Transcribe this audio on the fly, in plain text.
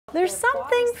There's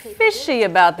something fishy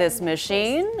about this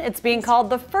machine. It's being called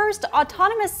the first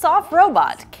autonomous soft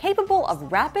robot capable of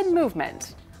rapid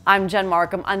movement. I'm Jen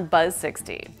Markham on Buzz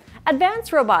 60.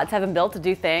 Advanced robots have been built to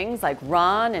do things like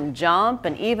run and jump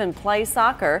and even play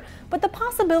soccer, but the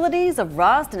possibilities of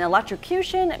rust and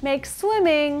electrocution make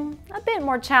swimming a bit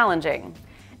more challenging.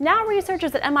 Now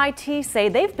researchers at MIT say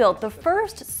they've built the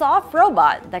first soft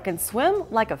robot that can swim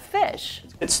like a fish.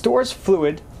 It stores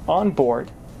fluid on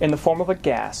board in the form of a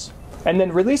gas, and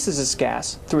then releases this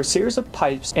gas through a series of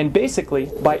pipes, and basically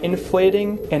by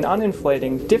inflating and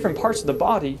uninflating different parts of the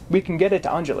body, we can get it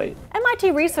to undulate.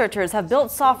 MIT researchers have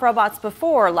built soft robots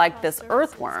before, like this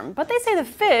earthworm, but they say the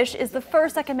fish is the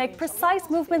first that can make precise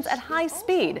movements at high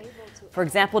speed. For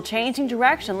example, changing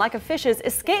direction like a fish's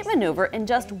escape maneuver in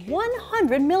just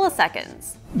 100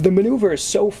 milliseconds. The maneuver is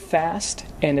so fast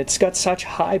and it's got such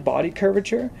high body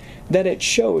curvature that it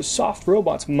shows soft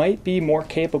robots might be more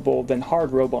capable than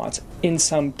hard robots in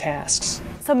some tasks.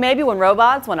 So maybe when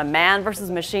robots want a man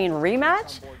versus machine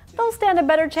rematch, they'll stand a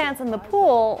better chance in the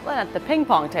pool than at the ping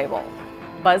pong table.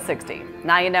 Buzz 60.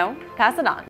 Now you know, pass it on.